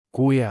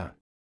Kuya.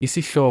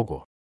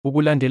 Isihloko.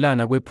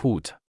 Ukulandelana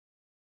kwephutha.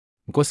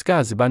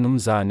 Nkosikazi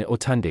Banumzane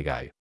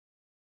othandekayo.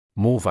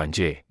 Muva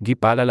nje,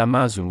 ngibhala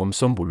lamazwi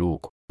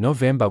ngoMsombuluko,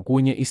 Novemba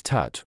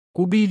 3,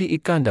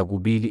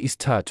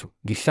 2-2,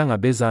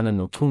 ngihlangabezana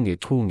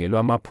nochungechunge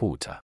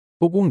lwamaphutha.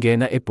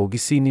 Ukungena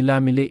ebhokisini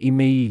lami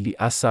le-imeyili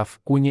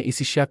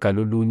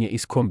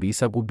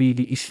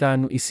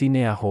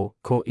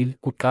asaf-7-7-5-4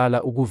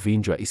 kuqala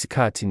ukuvinjwa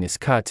isikhathi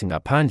nesikhathi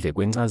ngaphandle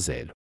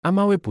kwencazelo.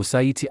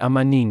 Amawebhusayithi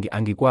amaningi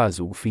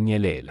angikwazi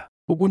ukufinyelela.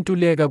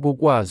 Ukuntuleka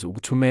kokwazi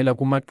ukuthumela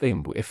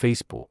kumaqembu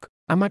eFacebook.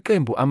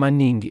 Amaqembu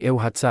amaningi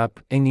eWhatsApp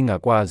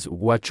engingakwazi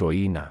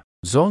ukuwajoyina.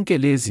 Zonke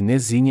lezi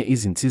nezinye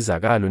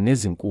izinsizakalo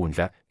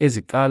nezinkundla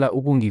eziqala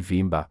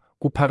ukungivimba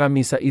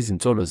kuphakamisa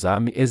izinsolo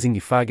zami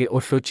ezingifake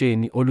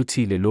ohlotsheni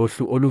oluthile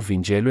lohlu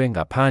oluvinjelwe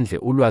ngaphandle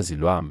ulwazi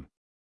lwami.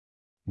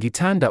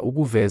 Ngithanda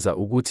ukuveza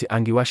ukuthi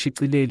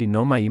angiwashicileli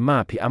noma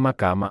yimaphi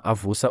amagama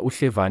avusa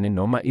uhlevane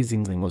noma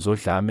izingcingo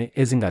zodlame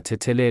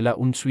ezingathethelela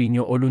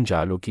unswinyo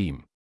olunjalo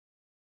kimi.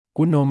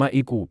 Kunoma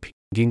ikuphi,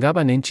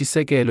 ngingaba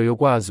nentshisekelo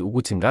yokwazi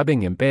ukuthi ngabe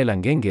ngempela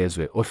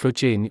ngengezwe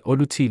ohlotsheni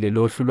oluthile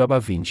lohlu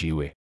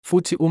lwabavinjiwe,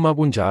 futhi uma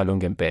kunjalo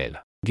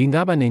ngempela,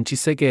 ngingaba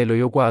nentshisekelo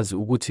yokwazi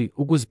ukuthi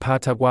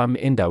ukuziphatha kwami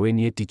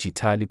endaweni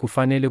yedijithali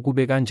kufanele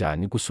kube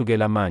kanjani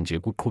kusukela manje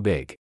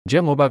kuqhubeke,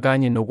 njengoba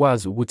kanye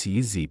nokwazi ukuthi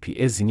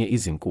yiziphi ezinye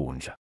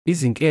izinkundla,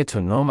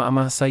 izinketho noma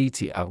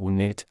amasayithi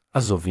akunet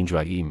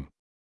azovinjwa kimi.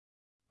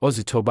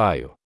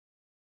 Ozithobayo.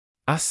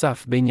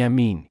 Asaf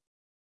Benyamini.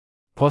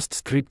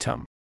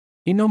 Postscriptum.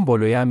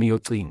 Inombolo yami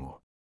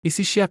yocingo.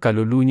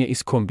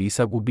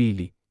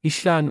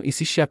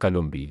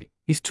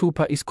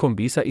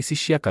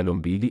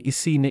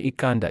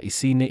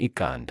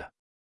 972-6-7-6-4-4.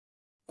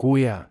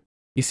 Kuya.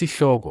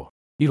 Isihloko.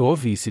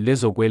 Ihhovisi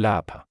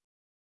lezokwelapha.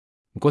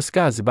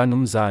 Nkosikazi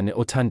Banumzane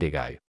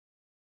othandekayo.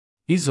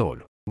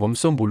 Izolo,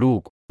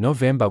 ngoMsombuluko,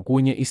 Novemba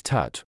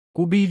 3,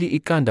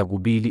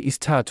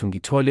 2-2,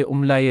 ngithole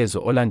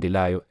umlayezo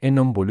olandelayo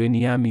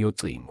enombolweni yami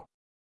yocingo.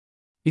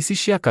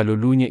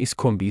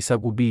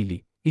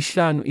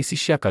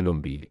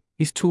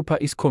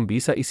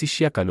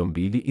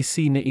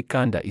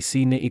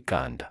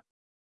 972-5-6-7-6-4-4.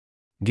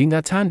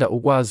 Ngingathanda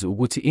ukwazi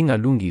ukuthi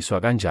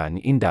ingalungiswa kanjani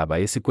indaba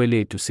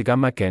yesikweletu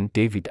sikaMagen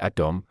David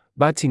Adom,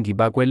 bathi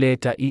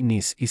ngibakweleta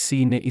iNIS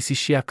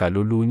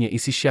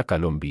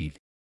 4-9-2.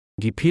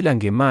 Ngiphila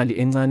ngemali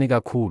encane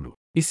kakhulu,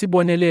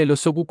 isibonelelo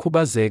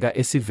sokukhubazeka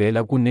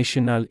esivela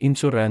ku-National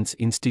Insurance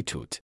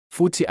Institute,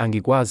 futhi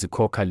angikwazi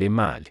khokha le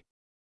mali.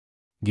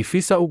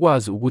 Ngifisa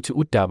ukwazi ukuthi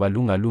udaba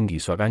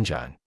lungalungiswa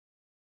kanjani.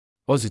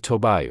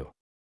 Ozithobayo.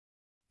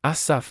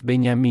 Asaf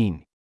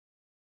Benyamini.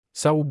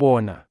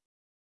 Sawubona.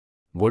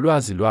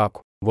 Ngolwazi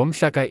lwakho,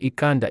 ngomhla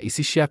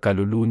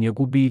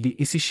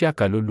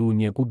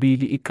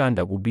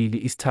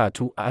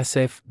ka-1-2-2-2,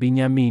 Asaf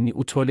Benyamini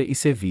uthole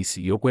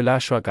isevisi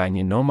yokwelashwa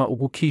kanye noma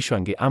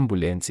ukukhishwa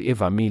nge-ambulensi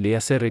evamile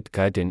yase-Red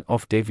Garden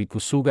of David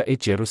kusuka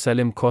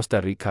eJerusalem,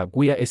 Costa Rica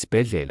kuya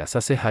esibhedlela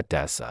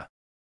sase-Hadassah.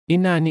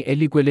 Inani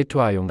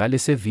elikweletwayo ngale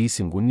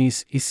sevisi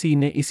nguNIS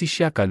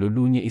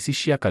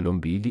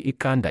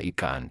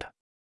 4-9-2.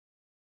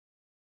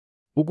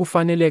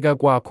 Ukufaneleka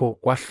kwakho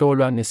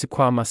kwahlolwa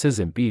nesikhwama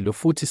sezempilo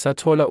futhi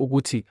sathola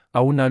ukuthi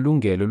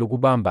awunalungelo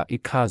lokubamba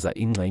iqhaza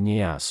ingxenye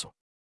yaso.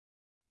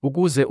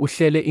 Ukuze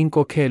uhlele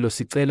inkokhelo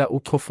sicela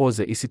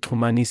uchofoze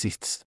isixhumanisi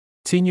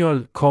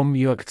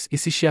TINYOL-COM-UX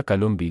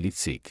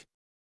 826.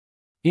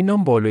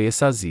 Inombolo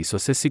yesaziso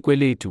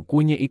sesikweletu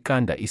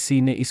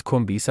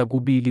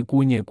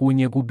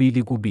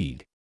 1-4-2-1-2-2.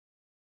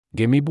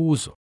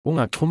 Ngemibuzo,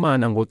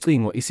 ungaxhumana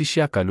ngocingo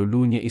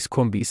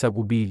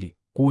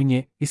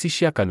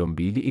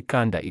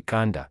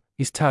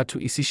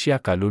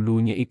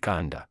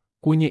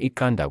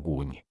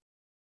 1-800-2-1-3-1.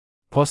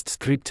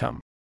 Postscriptum.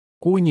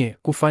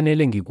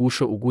 Kufanele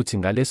ngikusho ukuthi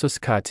ngaleso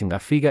sikhathi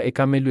ngafika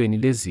ekamelweni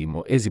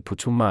lezimo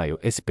eziphuthumayo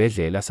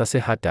esibhedlela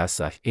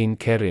sase-Hadassah Ein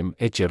Kerem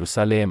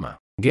eJerusalema,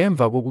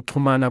 ngemva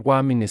kokuxhumana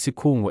kwami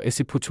nesikhungo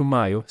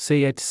esiphuthumayo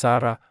se-Yad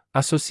Sarah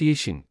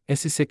Association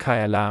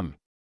esisekhaya lami.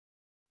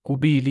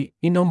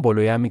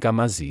 Inombolo yami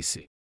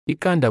kamazisi.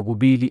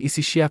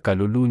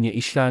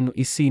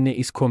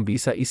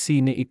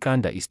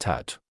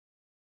 1-9-5-4-4-3.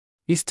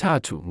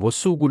 3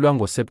 ngosuku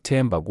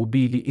lwangoSepthemba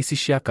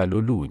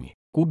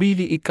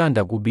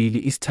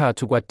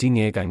 2-9-2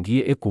 kwadingeka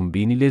ngiye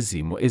egumbini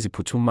lezimo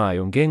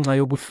eziphuthumayo ngenxa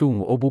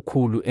yobuhlungu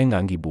obukhulu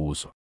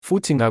engangibuzwa,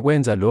 futhi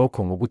ngakwenza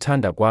lokho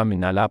ngokuthanda kwami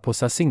nalapho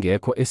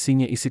sasingekho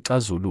esinye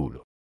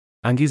isixazululo.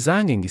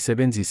 Angizange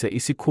ngisebenzise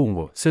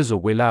isikhungo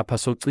sezokwelapha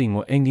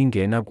socingo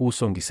engingena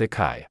kuso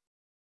ngisekhaya.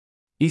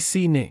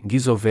 4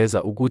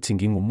 ngizoveza ukuthi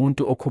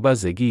ngingumuntu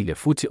okhubazekile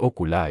futhi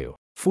ogulayo,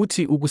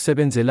 futhi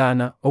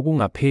ukusebenzelana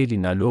okungapheli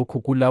nalokho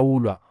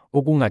kulawulwa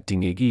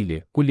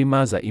okungadingekile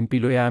kulimaza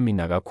impilo yami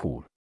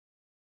nakakhulu.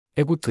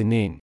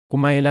 Ekugcineni,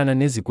 kumayelana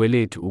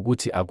nezikweletu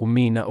ukuthi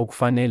akumina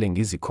okufanele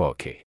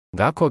ngizikhokhe.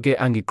 Ngakho-ke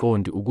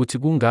angiqondi ukuthi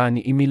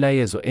kungani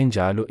imilayezo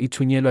enjalo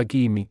ithunyelwa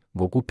kimi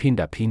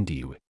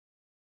ngokuphindaphindiwe.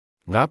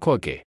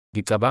 Ngakho-ke,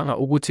 Ngicabanga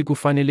ukuthi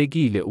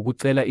kufanelekile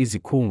ukucela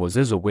izikhungo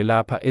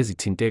zezokwelapha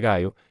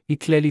ezithintekayo,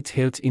 iClarity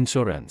Health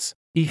Insurance,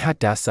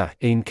 iHadassah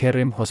Ein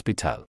Kerem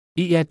Hospital,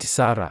 i-Yad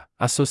Sarah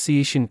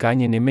Association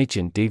kanye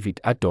neMagen David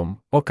Adom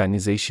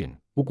Organization,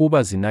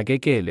 ukuba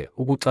zinakekele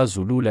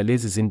ukuxazulula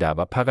lezi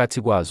zindaba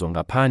phakathi kwazo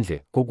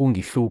ngaphandle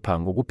kokungihlupha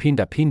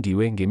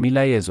ngokuphindaphindiwe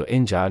ngemilayezo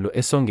enjalo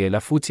esongela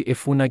futhi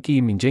efuna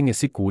kimi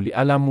njengesiguli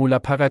alamula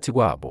phakathi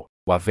kwabo,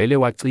 wavele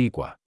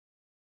wacikwa.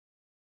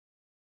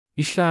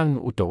 5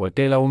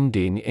 Udokotela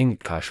womndeni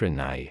engiqashwe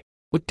naye,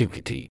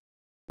 uDkt.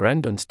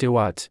 Brandon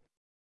Stewart.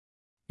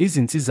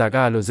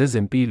 Izinsizakalo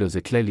zezempilo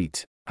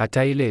zeClarity,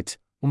 Hataylet,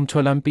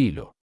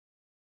 umtholampilo.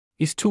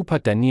 6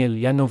 Daniel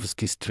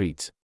Yanovsky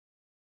Street,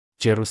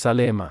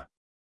 Jerusalema,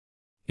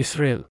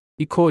 Israel.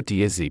 Ikhodi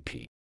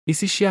yeziphi.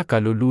 6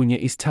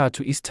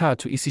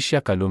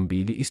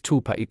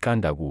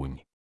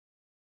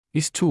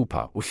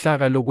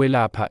 Uhlaka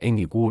lokwelapha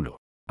engikulo.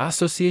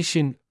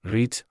 Association,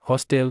 REIT,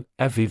 Hostel,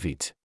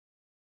 Avivit.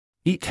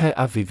 Ikha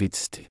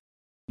Avivitst.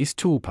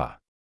 6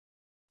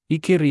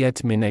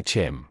 Kiryat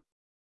Menachem,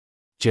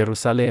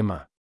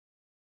 Jerusalema,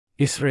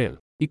 Israel.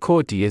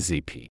 Ikhodi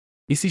yeziphi.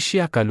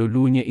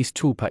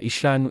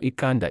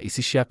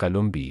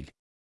 6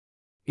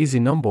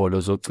 Izinombolo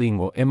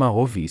zocingo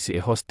emahhovisi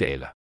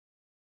ehostela.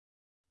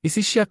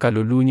 6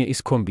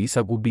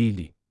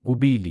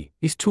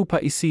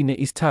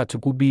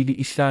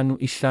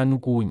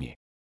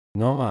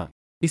 noma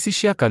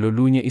 6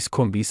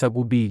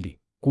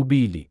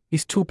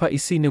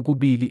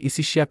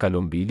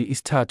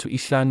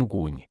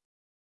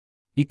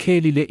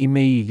 Ikheli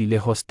le-imeyili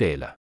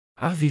lehostela.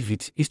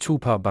 Avivit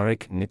 6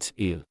 Barak.net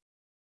il.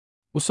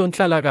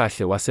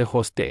 Usonhlalakahle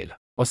wasehostela,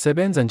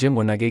 osebenza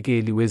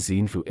njengonakekeli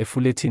wezindlu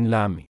efulethini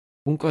lami,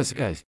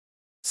 unkosikazi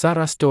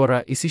Sarah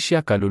Stora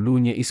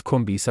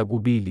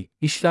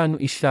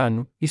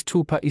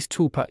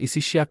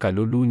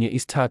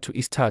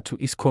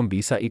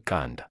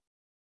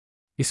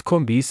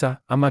 6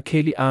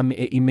 Amakheli ami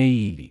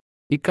e-imeyili.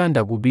 2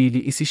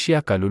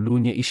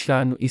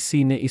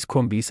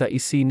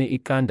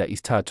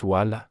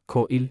 wala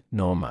koil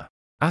noma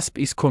asp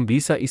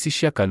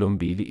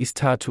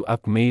 7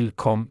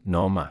 akmail.com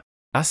noma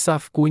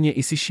asaf kunye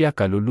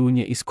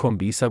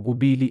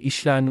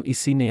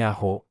 9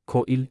 yaho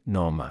koil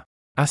noma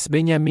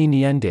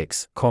asbenyamini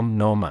yandex.com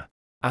noma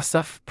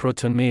asaf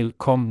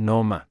protonmail.com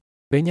noma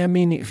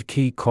benyamini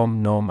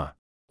fk.com noma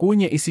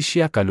kunye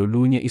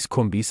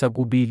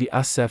 9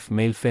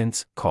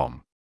 asafmailfence.com.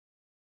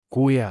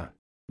 Kuya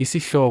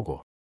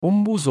isihloko.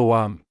 Umbuzo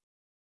wami.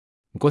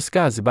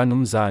 Nkosikazi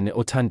Banumzane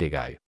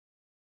othandekayo.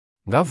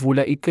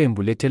 Ngavula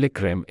iqembu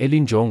le-Telegram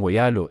elinjongo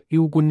yalo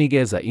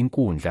iwukunikeza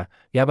inkundla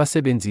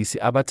yabasebenzisi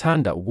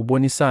abathanda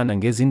ukubonisana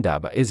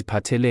ngezindaba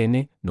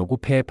eziphathelene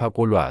nokuphepha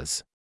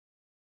kolwazi.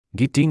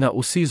 Ngidinga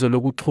usizo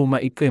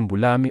lokuxhuma iqembu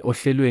lami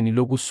ohlelweni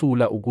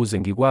lokusula ukuze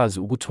ngikwazi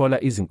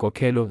ukuthola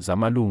izinkokhelo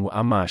zamalungu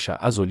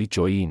amasha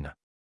azolijoyina.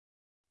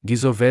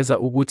 Ngizoveza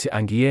ukuthi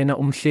angiyena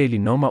umhleli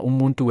noma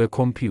umuntu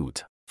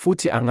wekhompyutha,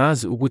 futhi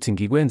angazi ukuthi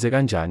ngikwenze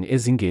kanjani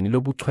ezingeni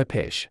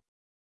lobuchwepheshe.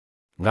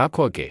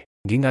 Ngakho-ke,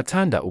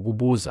 ngingathanda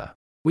ukubuza,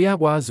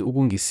 uyakwazi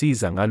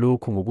ukungisiza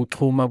ngalokhu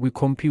ngokuxhuma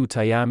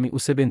kwikhompyutha yami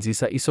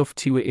usebenzisa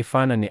isofthiwe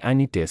efana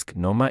ne-AnyDesk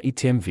noma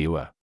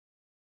iTeamViewer?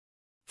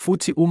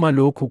 Futhi uma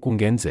lokhu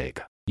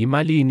kungenzeka,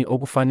 yimalini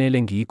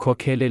okufanele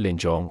ngiyikhokhele le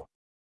njongo?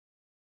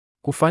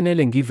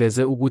 Kufanele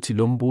ngiveze ukuthi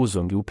lo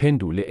mbuzo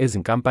ngiwuphendule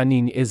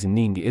ezinkampanini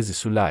eziningi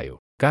ezisulayo,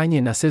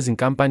 kanye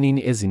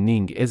nasezinkampanini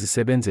eziningi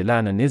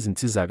ezisebenzelana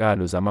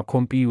nezinsizakalo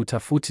zamakhompyutha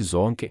futhi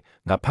zonke,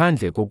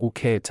 ngaphandle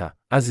kokukhetha,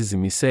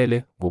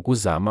 azizimisele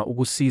ngokuzama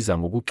ukusiza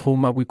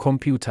ngokuxhuma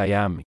kwikhompyutha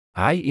yami,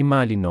 hhayi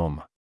imali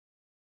noma.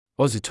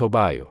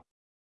 Ozithobayo.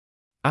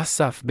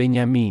 Asaf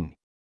Benyamini.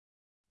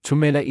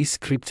 Thumela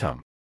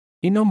i-scriptum.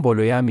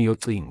 Inombolo yami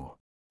yocingo.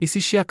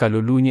 9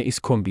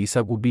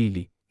 5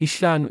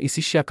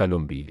 6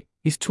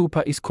 6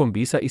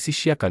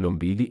 4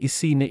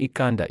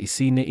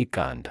 4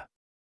 4